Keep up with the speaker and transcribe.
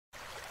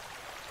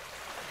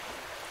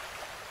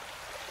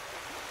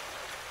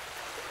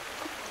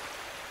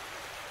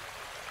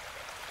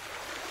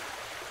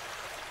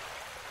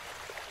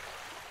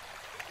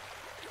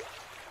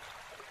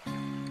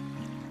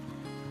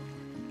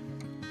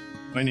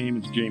My name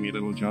is Jamie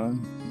Littlejohn.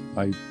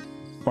 I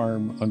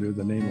farm under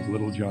the name of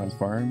Littlejohn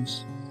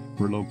Farms.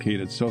 We're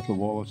located south of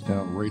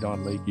Wallacestown, right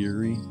on Lake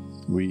Erie.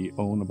 We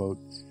own about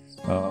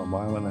a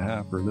mile and a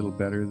half or a little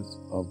better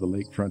of the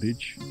lake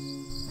frontage.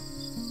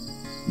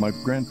 My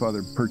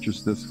grandfather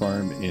purchased this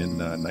farm in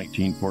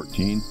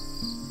 1914.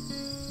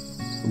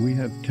 We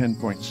have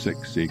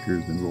 10.6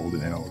 acres enrolled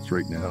in ALUS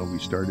right now. We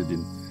started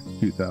in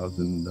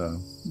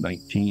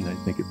 2019, I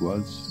think it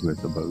was,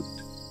 with about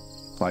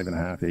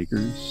 5.5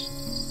 acres.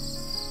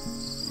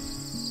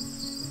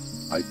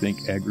 I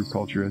think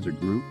agriculture as a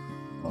group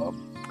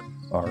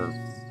are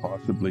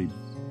possibly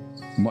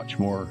much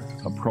more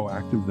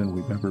proactive than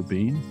we've ever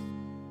been.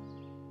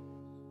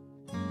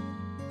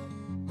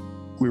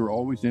 We were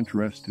always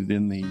interested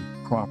in the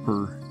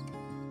proper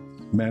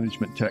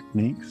management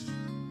techniques,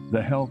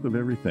 the health of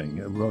everything,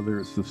 whether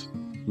it's the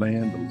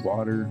land, the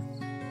water,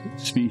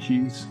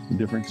 species,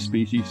 different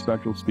species,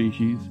 special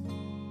species.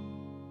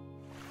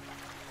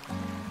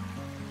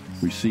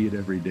 We see it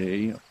every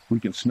day. We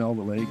can smell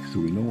the lake, so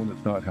we know when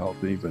it's not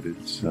healthy, but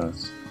it's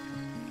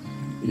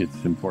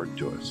important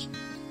to us.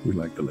 We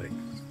like the lake.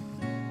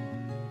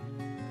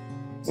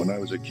 When I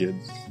was a kid,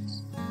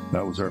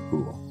 that was our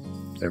pool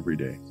every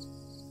day,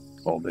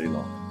 all day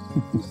long.